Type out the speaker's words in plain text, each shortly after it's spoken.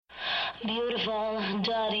beautiful,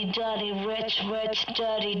 dirty, dirty, rich, rich,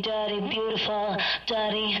 dirty, dirty, beautiful,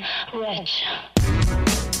 dirty, rich.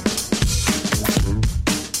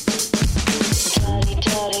 Dirty,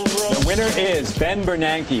 dirty, rich. The winner is Ben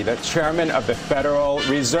Bernanke, the chairman of the Federal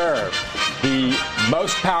Reserve, the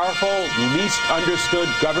most powerful, least understood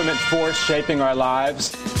government force shaping our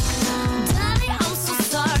lives. Daddy, I'm so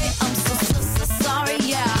sorry, sorry,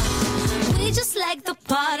 yeah. We just like the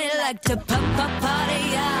party, like to party,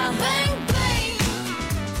 yeah. Bang, bang.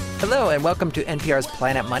 Hello and welcome to NPR's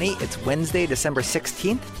Planet Money. It's Wednesday, December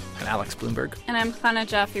 16th. I'm Alex Bloomberg. And I'm Chana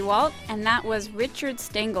Jaffe-Walt, and that was Richard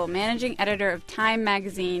Stengel, managing editor of Time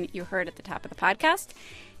magazine, you heard at the top of the podcast.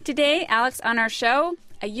 Today, Alex, on our show,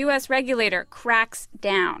 a U.S. regulator cracks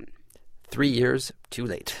down. 3 years too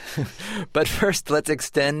late. But first, let's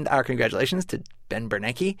extend our congratulations to Ben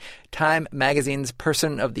Bernanke, Time magazine's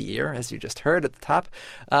Person of the Year, as you just heard at the top.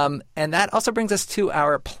 And that also brings us to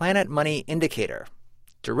our Planet Money indicator.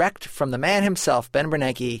 Direct from the man himself, Ben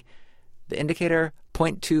Bernanke, the indicator,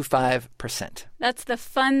 0.25%. That's the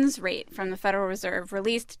funds rate from the Federal Reserve,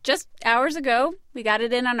 released just hours ago. We got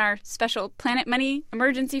it in on our special Planet Money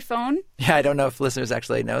emergency phone. Yeah, I don't know if listeners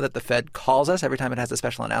actually know that the Fed calls us every time it has a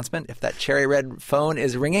special announcement. If that cherry red phone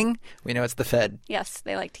is ringing, we know it's the Fed. Yes,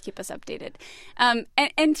 they like to keep us updated.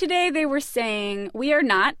 And today they were saying we are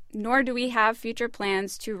not, nor do we have future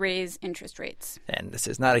plans to raise interest rates. And this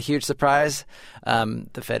is not a huge surprise.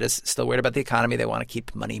 The Fed is still worried about the economy. They want to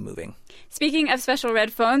keep money moving. Speaking of special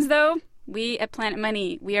red phones, though, we at Planet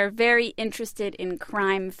Money, we are very interested in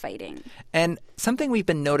crime fighting. And something we've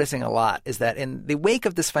been noticing a lot is that in the wake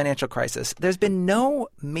of this financial crisis, there's been no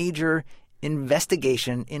major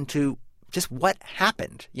investigation into just what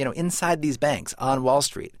happened, inside these banks on Wall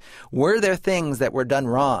Street. Were there things that were done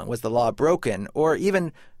wrong? Was the law broken? Or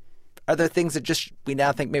even are there things that just we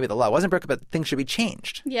now think maybe the law wasn't broken, but things should be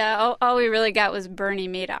changed? Yeah, all we really got was Bernie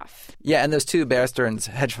Madoff. Yeah, and those two Bear Stearns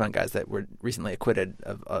hedge fund guys that were recently acquitted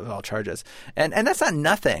of all charges. And that's not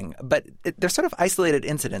nothing, but they're sort of isolated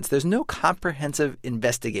incidents. There's no comprehensive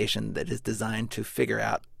investigation that is designed to figure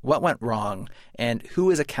out what went wrong and who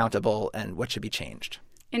is accountable and what should be changed.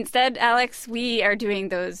 Instead, Alex, we are doing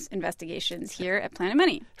those investigations here at Planet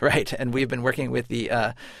Money. Right, and we've been working with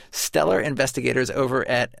the stellar investigators over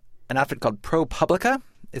at an outfit called ProPublica.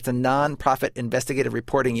 It's a nonprofit investigative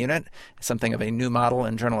reporting unit, something of a new model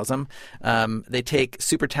in journalism. They take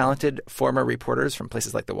super talented former reporters from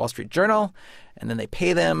places like the Wall Street Journal, and then they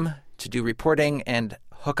pay them to do reporting and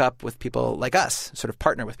hook up with people like us, sort of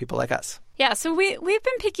partner with people like us. Yeah, so we've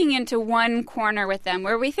been picking into one corner with them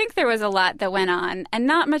where we think there was a lot that went on and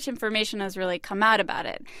not much information has really come out about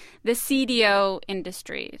it. The CDO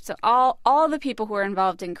industry. So all the people who are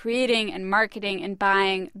involved in creating and marketing and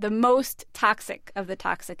buying the most toxic of the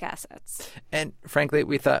toxic assets. And frankly,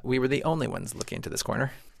 we thought we were the only ones looking into this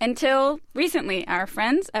corner. Until recently, our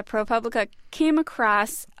friends at ProPublica came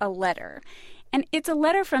across a letter. And it's a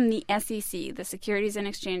letter from the SEC, the Securities and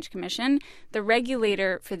Exchange Commission, the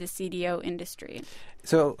regulator for the CDO industry.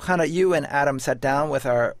 So, Hannah, you and Adam sat down with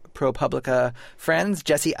our ProPublica friends,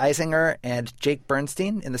 Jesse Eisinger and Jake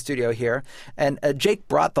Bernstein, in the studio here. And Jake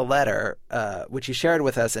brought the letter, which he shared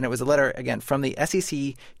with us. And it was a letter, again, from the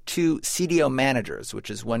SEC to CDO managers, which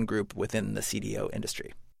is one group within the CDO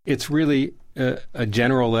industry. It's really a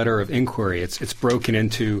general letter of inquiry. It's broken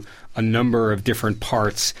into a number of different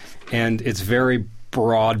parts, and it's very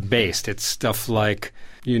broad-based. It's stuff like,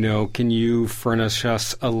 can you furnish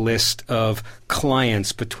us a list of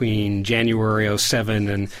clients between January 07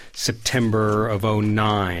 and September of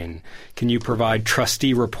 09? Can you provide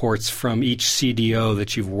trustee reports from each CDO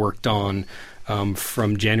that you've worked on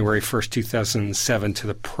from January 1st, 2007 to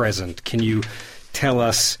the present? Can you tell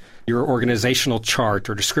us your organizational chart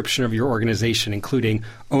or description of your organization, including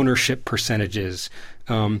ownership percentages,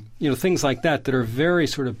 things like that are very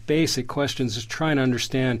sort of basic questions, just trying to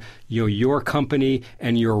understand, your company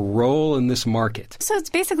and your role in this market. So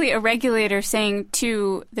it's basically a regulator saying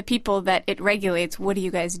to the people that it regulates, what do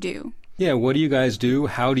you guys do? Yeah, what do you guys do?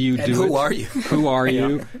 How do you do it? Who are you? Who are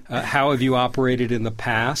you? How have you operated in the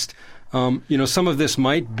past? Some of this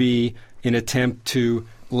might be an attempt to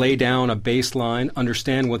lay down a baseline,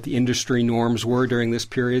 understand what the industry norms were during this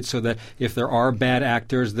period so that if there are bad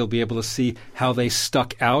actors, they'll be able to see how they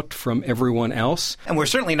stuck out from everyone else. And we're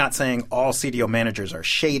certainly not saying all CDO managers are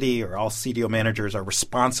shady or all CDO managers are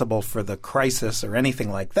responsible for the crisis or anything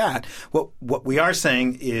like that. What we are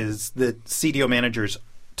saying is that CDO managers,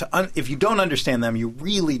 if you don't understand them, you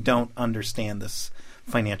really don't understand this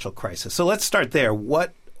financial crisis. So let's start there.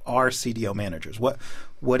 What are CDO managers? What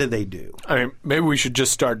do they do? I mean, maybe we should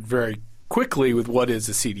just start very quickly with what is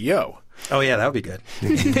a CDO. Oh, yeah, that would be good.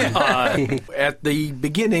 At the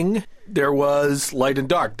beginning, there was light and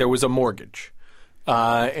dark. There was a mortgage.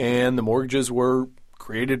 And the mortgages were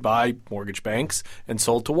created by mortgage banks and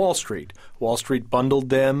sold to Wall Street. Wall Street bundled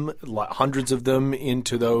them, hundreds of them,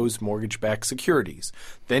 into those mortgage-backed securities.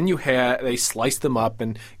 Then they sliced them up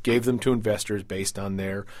and gave them to investors based on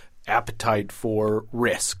their appetite for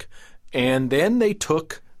risk. And then they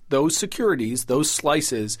took those securities, those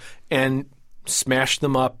slices, and smashed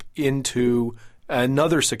them up into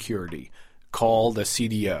another security called a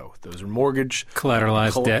CDO. Those are mortgage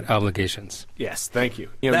collateralized debt obligations. Yes, thank you.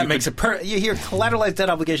 That makes it you hear collateralized debt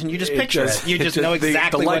obligation, you just picture it. You just know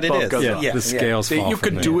exactly what it is. Yeah, the scales fall You from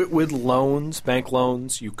could there. do it with loans, bank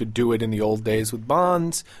loans. You could do it in the old days with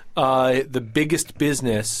bonds. The biggest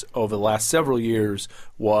business over the last several years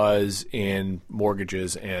was in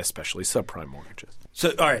mortgages, and especially subprime mortgages.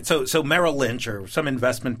 So, all right. So Merrill Lynch or some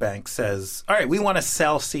investment bank says, all right, we want to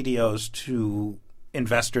sell CDOs to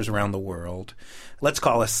investors around the world. Let's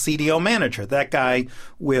call a CDO manager. That guy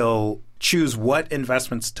will choose what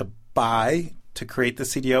investments to buy to create the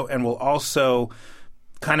CDO and will also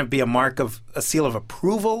kind of be a seal of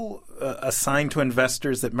approval assigned to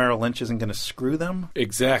investors that Merrill Lynch isn't going to screw them?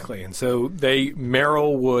 Exactly. And so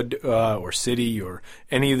Merrill would, or Citi or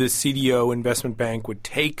any of the CDO investment bank would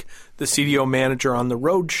take the CDO manager on the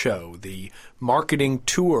road show, the marketing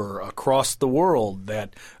tour across the world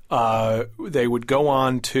that they would go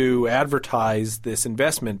on to advertise this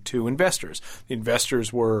investment to investors. The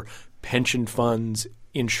investors were pension funds,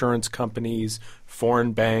 insurance companies,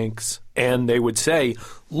 foreign banks, and they would say,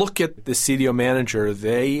 look at the CDO manager.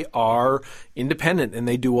 They are independent, and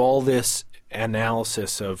they do all this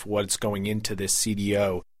analysis of what's going into this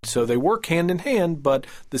CDO. So they work hand in hand, but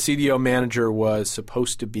the CDO manager was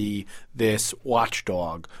supposed to be this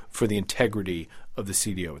watchdog for the integrity of the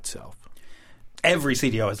CDO itself. Every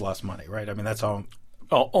CDO has lost money, right? I mean, that's all.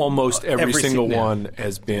 Almost every single one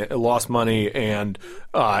has been lost money, and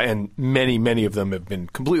many of them have been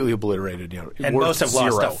completely obliterated. And most have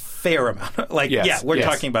zero. lost a fair amount. We're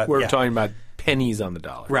talking about pennies on the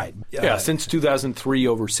dollar. Right. Since 2003,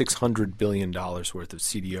 over $600 billion worth of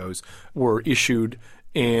CDOs were issued.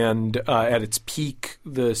 And at its peak,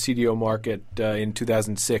 the CDO market in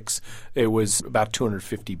 2006, it was about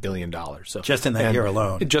 $250 billion. So just in that year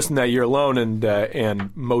alone. Just in that year alone,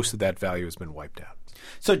 and most of that value has been wiped out.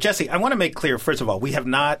 So, Jesse, I want to make clear, first of all,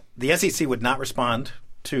 the SEC would not respond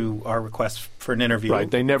to our request for an interview.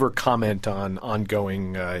 Right. They never comment on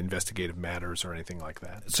ongoing investigative matters or anything like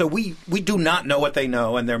that. So we do not know what they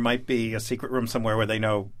know, and there might be a secret room somewhere where they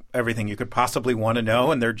know everything you could possibly want to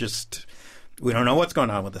know, and we don't know what's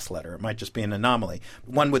going on with this letter. It might just be an anomaly.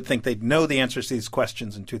 One would think they'd know the answers to these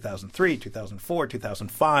questions in 2003, 2004,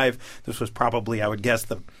 2005. This was probably, I would guess,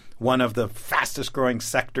 one of the fastest growing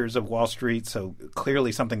sectors of Wall Street, so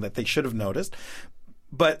clearly something that they should have noticed.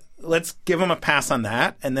 But let's give them a pass on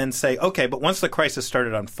that and then say, okay, but once the crisis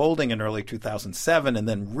started unfolding in early 2007 and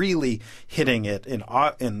then really hitting it in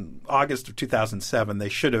August of 2007,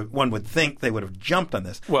 one would think they would have jumped on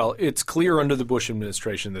this. Well, it's clear under the Bush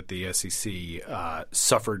administration that the SEC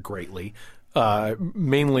suffered greatly.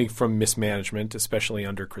 Mainly from mismanagement, especially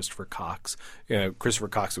under Christopher Cox. Christopher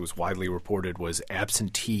Cox, it was widely reported, was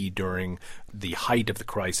absentee during the height of the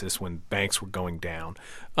crisis when banks were going down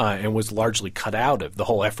and was largely cut out of the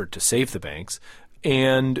whole effort to save the banks.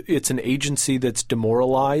 And it's an agency that's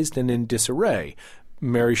demoralized and in disarray.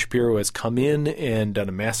 Mary Shapiro has come in and done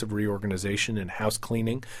a massive reorganization and house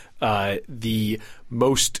cleaning. The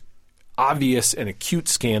most obvious and acute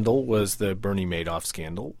scandal was the Bernie Madoff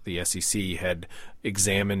scandal. The SEC had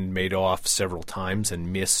examined Madoff several times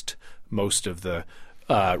and missed most of the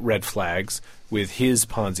red flags with his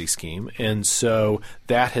Ponzi scheme. And so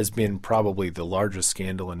that has been probably the largest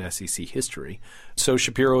scandal in SEC history. So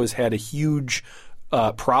Shapiro has had a huge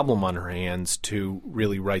problem on her hands to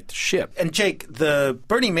really right the ship. And Jake, the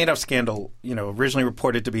Bernie Madoff scandal, originally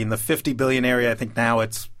reported to be in the $50 billion area. I think now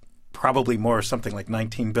it's probably more, something like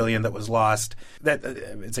 $19 billion that was lost. That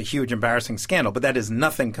it's a huge, embarrassing scandal, but that is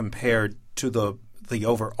nothing compared to the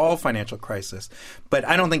overall financial crisis. But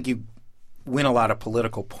I don't think you win a lot of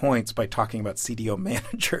political points by talking about CDO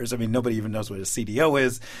managers. I mean, nobody even knows what a CDO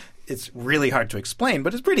is. It's really hard to explain,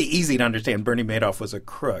 but it's pretty easy to understand Bernie Madoff was a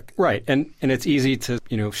crook. Right, and it's easy to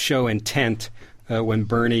show intent when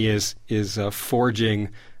Bernie is forging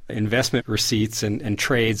investment receipts and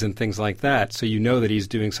trades and things like that. So you know that he's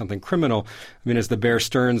doing something criminal. I mean, as the Bear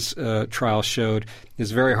Stearns trial showed,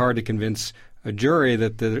 it's very hard to convince a jury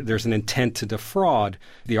that there's an intent to defraud.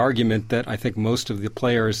 The argument that I think most of the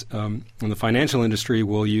players in the financial industry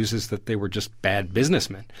will use is that they were just bad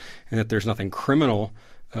businessmen and that there's nothing criminal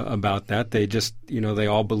about that. They just, they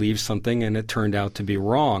all believed something and it turned out to be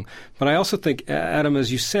wrong. But I also think, Adam, as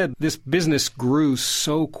you said, this business grew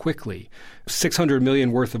so quickly. $600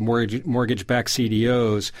 million worth of mortgage-backed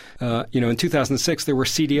CDOs. In 2006, there were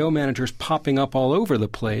CDO managers popping up all over the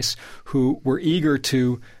place who were eager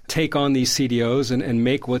to take on these CDOs and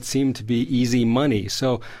make what seemed to be easy money.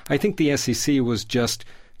 So I think the SEC was just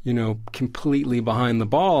completely behind the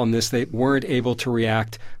ball on this. They weren't able to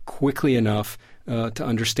react quickly enough to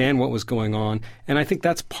understand what was going on. And I think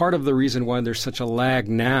that's part of the reason why there's such a lag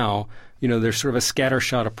now. There's sort of a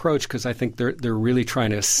scattershot approach because I think they're really trying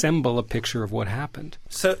to assemble a picture of what happened.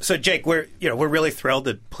 So Jake, we're really thrilled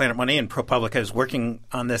that Planet Money and ProPublica is working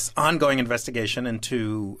on this ongoing investigation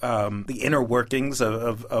into the inner workings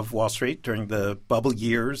of Wall Street during the bubble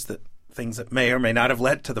years, that things that may or may not have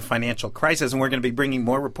led to the financial crisis, and we're going to be bringing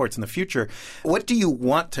more reports in the future. What do you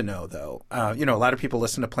want to know, though? A lot of people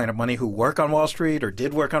listen to Planet Money who work on Wall Street or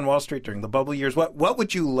did work on Wall Street during the bubble years. What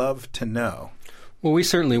would you love to know? Well, we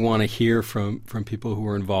certainly want to hear from people who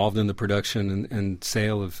are involved in the production and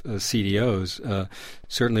sale of CDOs.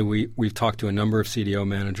 Certainly, we've talked to a number of CDO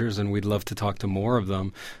managers, and we'd love to talk to more of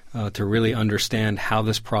them to really understand how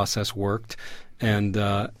this process worked and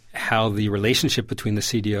how the relationship between the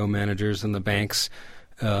CDO managers and the banks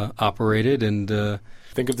operated. And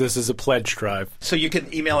think of this as a pledge drive. So you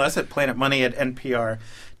can email us at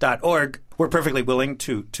planetmoney@npr.org. We're perfectly willing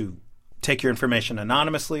to take your information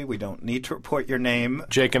anonymously. We don't need to report your name.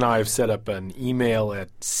 Jake and I have set up an email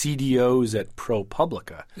at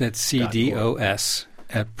cdos@propublica. That's CDOS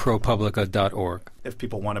at propublica.org. If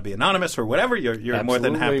people want to be anonymous or whatever, you're more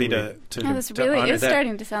than happy to this really honor is that.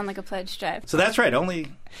 starting to sound like a pledge drive. So that's right.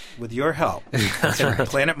 Only with your help. That's right.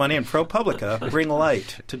 Planet Money and ProPublica bring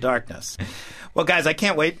light to darkness. Well, guys, I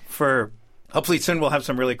can't wait for... Hopefully soon we'll have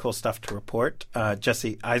some really cool stuff to report.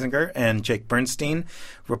 Jesse Eisinger and Jake Bernstein,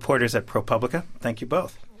 reporters at ProPublica. Thank you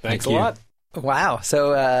both. Thanks a lot. Wow.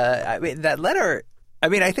 So that letter,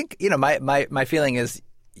 I think, my feeling is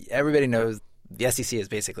everybody knows the SEC is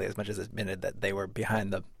basically as much as admitted that they were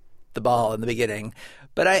behind the ball in the beginning.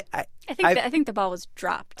 But I think the ball was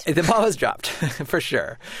dropped. The ball was dropped for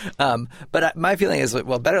sure. But my feeling is,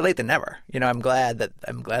 well, better late than never. I'm glad that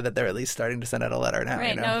they're at least starting to send out a letter now.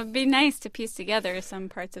 Right. No, it'd be nice to piece together some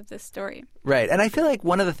parts of this story. Right. And I feel like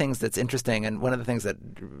one of the things that's interesting, and one of the things that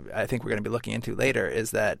I think we're going to be looking into later,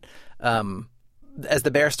 is that as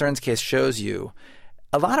the Bear Stearns case shows you,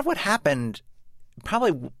 a lot of what happened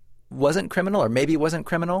probably wasn't criminal, or maybe wasn't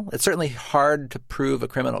criminal. It's certainly hard to prove a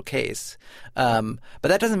criminal case, but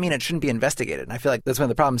that doesn't mean it shouldn't be investigated. And I feel like that's one of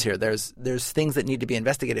the problems here. There's things that need to be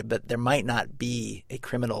investigated, but there might not be a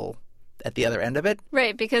criminal at the other end of it.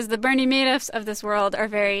 Right, because the Bernie Madoffs of this world are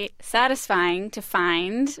very satisfying to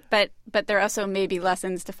find, but there are also maybe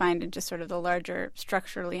lessons to find in just sort of the larger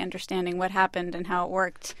structurally understanding what happened and how it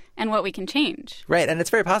worked and what we can change. Right, and it's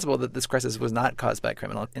very possible that this crisis was not caused by a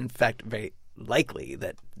criminal. In fact, very likely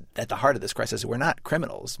that at the heart of this crisis were not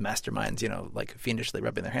criminals, masterminds, like fiendishly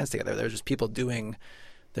rubbing their hands together. They're just people doing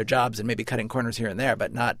their jobs and maybe cutting corners here and there,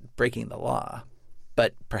 but not breaking the law.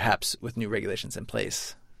 But perhaps with new regulations in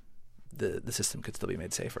place, the system could still be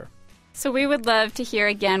made safer. So we would love to hear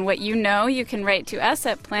again what you know. You can write to us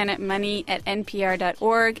at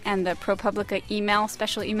planetmoney@npr.org, and the ProPublica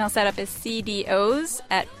special email setup is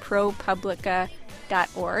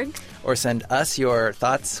cdos@propublica.org. Or send us your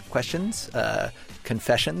thoughts, questions,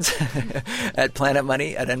 confessions at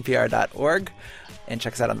planetmoney@npr.org. And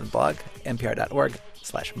check us out on the blog,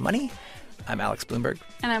 npr.org/money. I'm Alex Bloomberg.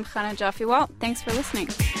 And I'm Chana Joffe-Walt. Thanks for listening.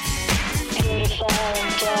 Beautiful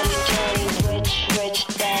and dirty, dirty, rich, rich,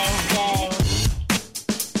 bang, bang.